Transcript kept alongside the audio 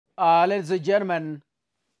Ladies and gentlemen,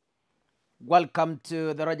 welcome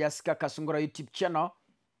to the Kakasungura YouTube channel.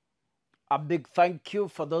 A big thank you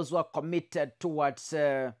for those who are committed towards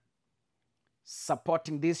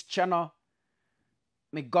supporting this channel.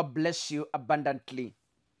 May God bless you abundantly.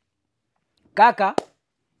 Kaka,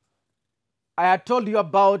 I had told you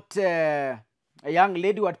about a young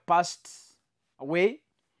lady who had passed away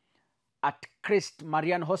at Christ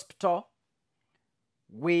Marian Hospital.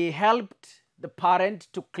 We helped the parent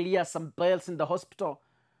to clear some bills in the hospital,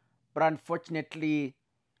 but unfortunately,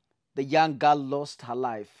 the young girl lost her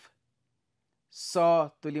life.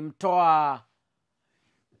 So tulimtoa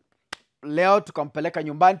leo, tukampeleka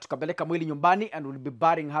nyumbani, tukapeleka mwili nyumbani, and we'll be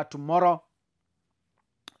burying her tomorrow.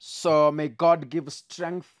 So may God give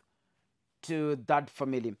strength to that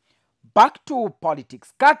family. Back to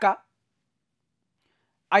politics. Kaka,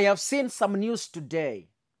 I have seen some news today.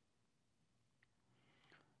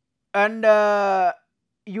 And,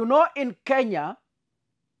 you know, in Kenya,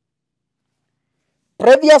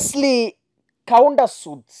 previously,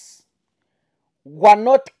 countersuits were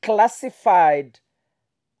not classified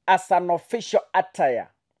as an official attire.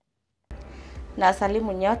 Na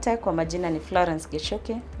salimu nyote, kwa majina ni Florence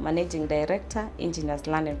Geshoke, Managing Director, Engineers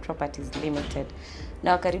Land and Properties Limited.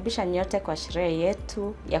 Na wakaribisha nyote kwa sherehe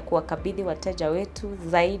yetu ya kuwakabidhi wateja wetu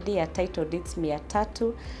zaidi ya title deeds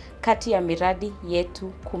 300 kati ya miradi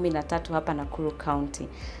yetu 13 hapa Nakuru County.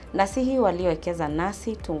 Nasihi waliowekeza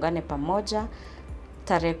nasi tuungane pamoja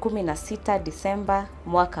tarehe 16 Disemba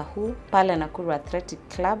mwaka huu pale Nakuru Athletic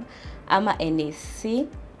Club ama NAC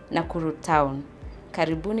Nakuru Town.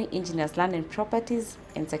 Karibuni Engineers Land and Properties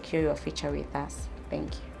and secure your future with us.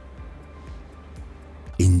 Thank you.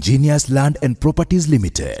 Engineers Land and Properties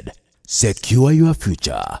Limited. Secure your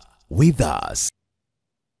future with us.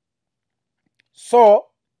 So,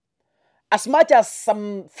 as much as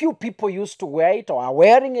some few people used to wear it or are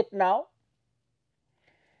wearing it now,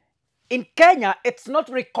 in Kenya, it's not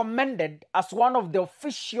recommended as one of the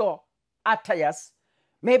official attires.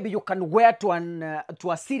 Maybe you can wear to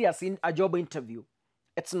a serious job interview.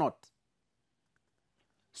 It's not.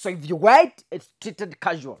 So if you wear it, it's treated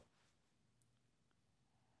casual.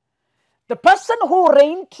 The person who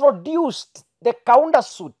reintroduced the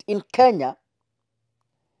countersuit in Kenya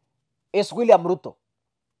is William Ruto.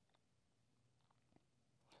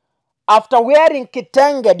 After wearing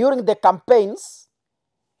kitenge during the campaigns,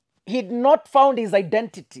 he had not found his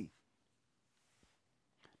identity.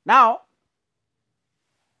 Now,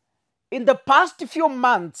 in the past few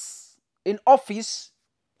months in office,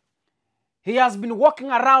 he has been walking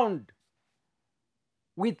around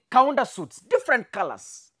with countersuits, different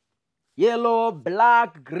colors. Yellow,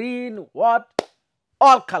 black, green, what?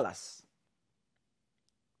 All colors.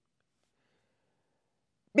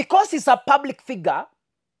 Because he's a public figure,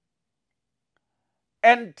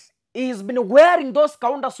 and he's been wearing those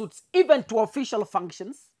countersuits even to official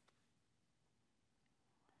functions.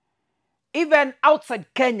 Even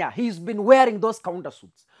outside Kenya, he's been wearing those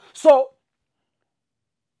countersuits. So,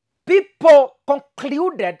 people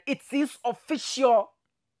concluded it's his official,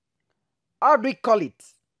 how do we call it?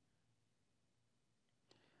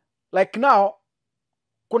 Like now,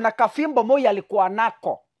 kuna kafimbo moja alikuwa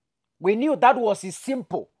nako. We knew that was his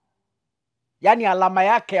symbol. Yani alama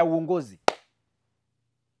yake ya uongozi.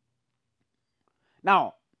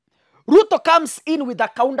 Now, Ruto comes in with a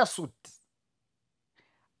countersuit.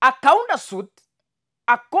 A countersuit,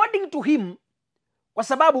 according to him, kwa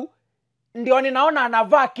sababu ndio ninaona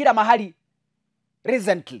anavaa kila mahali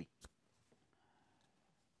recently.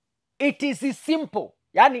 It is his symbol.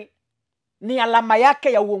 Yani ni alama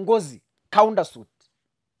yake ya uongozi, countersuit.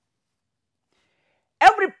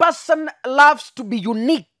 Every person loves to be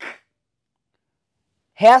unique.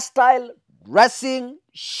 Hairstyle, dressing,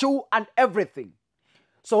 shoe, and everything.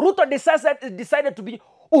 So Ruto decided to be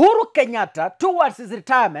Uhuru Kenyatta towards his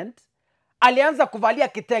retirement. Alianza kuvalia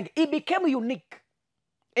kitenge. He became unique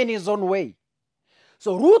in his own way.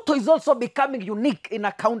 So Ruto is also becoming unique in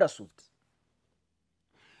a countersuit.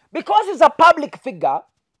 Because he's a public figure,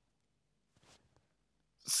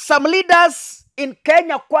 some leaders in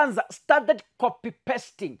Kenya Kwanza started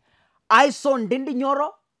copy-pasting. I saw Ndindi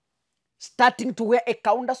Nyoro starting to wear a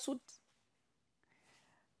countersuit.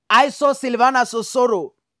 I saw Silvana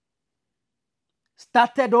Sosoro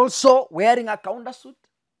started also wearing a countersuit.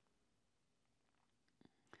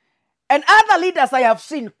 And other leaders I have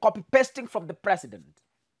seen copy-pasting from the president.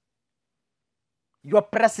 You are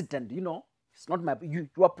president, you know. It's not my... You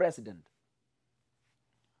are president.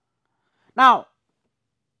 Now,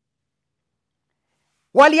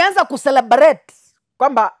 walianza kucelebrate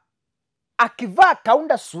kwamba akivaa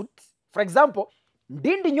countersuit, for example,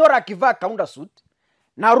 Ndindi Nyoro akivaa countersuit,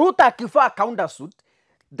 na Ruto akivaa counter suit,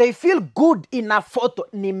 they feel good in a photo,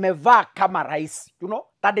 nimevaa kama rais. You know,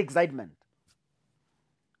 that excitement.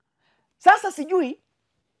 Sasa sijui,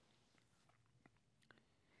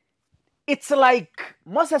 it's like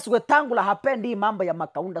Moses Wetangula hapendi mambo ya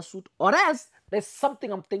counter suit, or else there's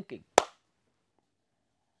something I'm thinking.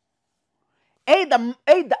 Either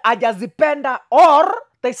ajazipenda, or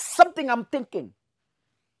there's something I'm thinking.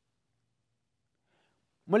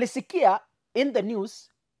 Mulisikia in the news,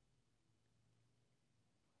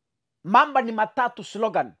 mamba ni matatu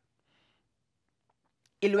slogan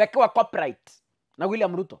iliwekewa copyright na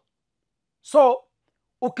William Ruto. So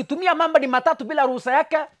ukitumia mamba ni matatu bila ruhusa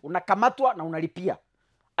yake, unakamatwa na unalipia.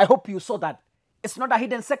 I hope you saw that. It's not a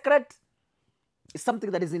hidden secret. It's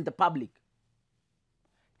something that is in the public.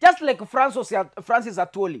 Just like Francis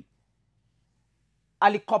Atwoli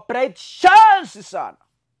alicooperate shansi sana.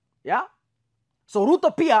 Yeah? So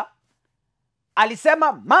Ruto pia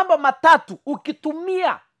alisema mambo matatu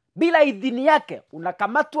ukitumia bila idhini yake,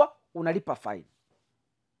 unakamatwa, unalipa fine.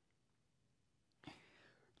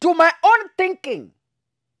 To my own thinking,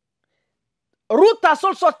 Ruto has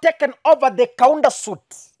also taken over the counter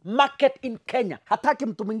suit market in Kenya. Hataki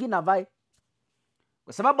mtu mwingine avae,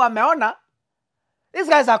 kwa sababu ameona these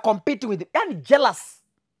guys are competing with him. Yani jealous.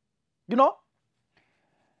 You know?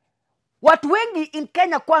 Watu wengi in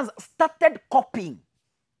Kenya kwanza started copying.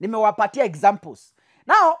 Nimewapatia examples.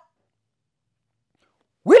 Now,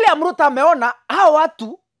 William Ruto ameona hao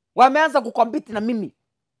watu wameanza kucompete na mimi.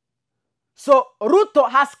 So Ruto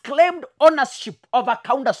has claimed ownership of a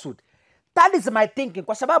counter suit. That is my thinking.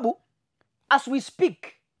 Kwa sababu, as we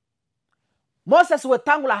speak, Moses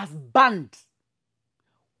Wetangula has banned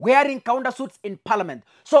wearing counter suits in parliament.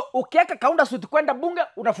 So ukiweka counter suit kwenda bunge,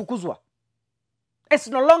 unafukuzwa. It's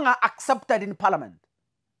no longer accepted in parliament.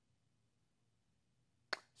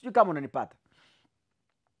 Sijui kama unanipata.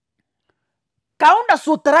 Counter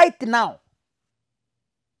suit right now.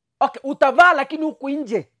 Okay, utavaa lakini huku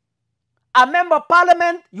nje. A member of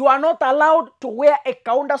parliament, you are not allowed to wear a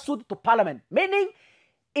counter suit to parliament. Meaning,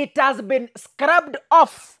 it has been scrubbed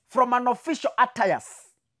off from an official attire.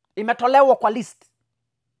 Imetolewa kwa list.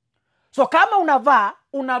 So kama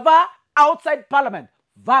unavaa outside parliament.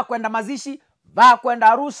 Vaa kwenda mazishi, vaa kwenda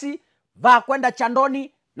harusi, vaa kwenda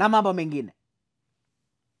chandoni na mambo mengine.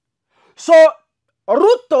 So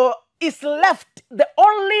Ruto is left the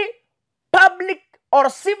only public or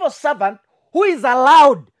civil servant who is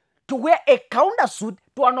allowed to wear a counter suit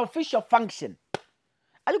to an official function.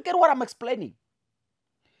 Are you getting what I'm explaining?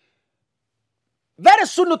 Very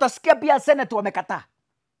soon utasikia pia Senate wamekataa.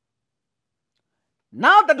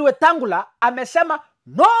 Now that Wetangula amesema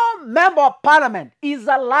no member of parliament is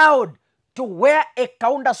allowed to wear a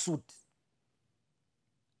counter suit.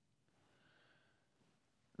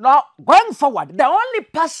 Now, going forward, the only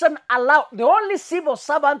person allowed, the only civil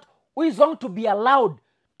servant who is going to be allowed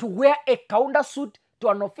to wear a counter suit to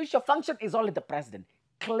an official function is only the president,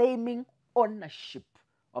 claiming ownership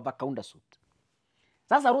of a counter suit.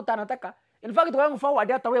 Sasa Ruto anataka, in fact, going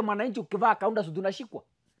forward, hata wewe mwananchi ukivaa counter suit unashikwa.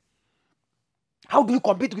 How do you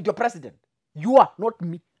compete with your president? You are, not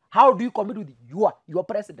me. How do you compete with your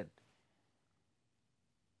president?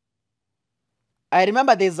 I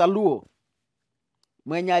remember there's a Luo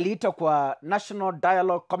mwenye aliitwa kwa National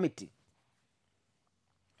Dialogue Committee,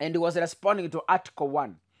 and he was responding to Article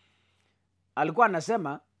 1. Alikuwa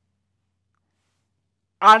anasema,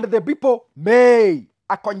 and the people may,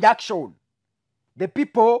 a conjunction. The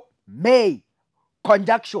people may,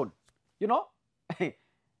 conjunction. You know?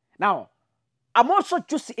 Now, I'm also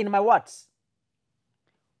choosy in my words.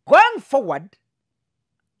 Going forward,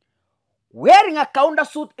 wearing a counter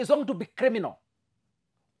suit is going to be criminal.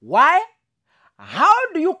 Why?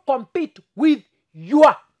 How do you compete with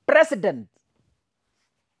your president?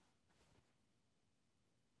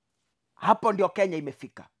 Hapo ndio Kenya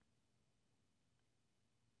imefika.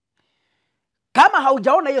 Kama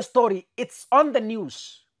haujaona hiyo story, it's on the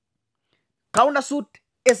news. Counter suit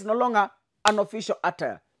is no longer an official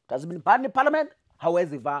attire. Tasbini parliament,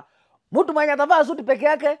 hawezi vaa. Mtu mwenye atavaa suti peke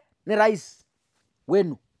yake ni rais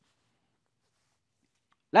wenu.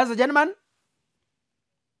 Ladies and gentlemen,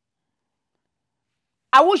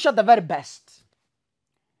 I wish you the very best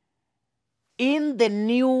in the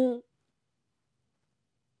new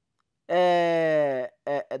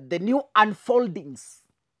unfoldings.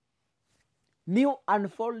 New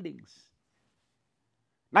unfoldings.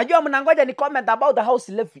 Najua mnangoja ni comment about the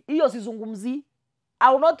house levy. Hiyo sizungumzi.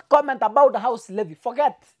 I will not comment about the house levy.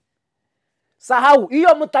 Forget. Sahau.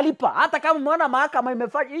 Hiyo mtalipa. Hata kama mmeona mahakama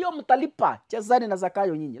imefanya, hiyo mtalipa. Chezani na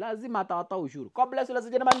Zakayo nyinyi. Lazima atawatoa ushuru. God bless you,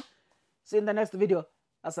 ladies and gentlemen. See you in the next video.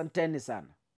 Asanteni sana.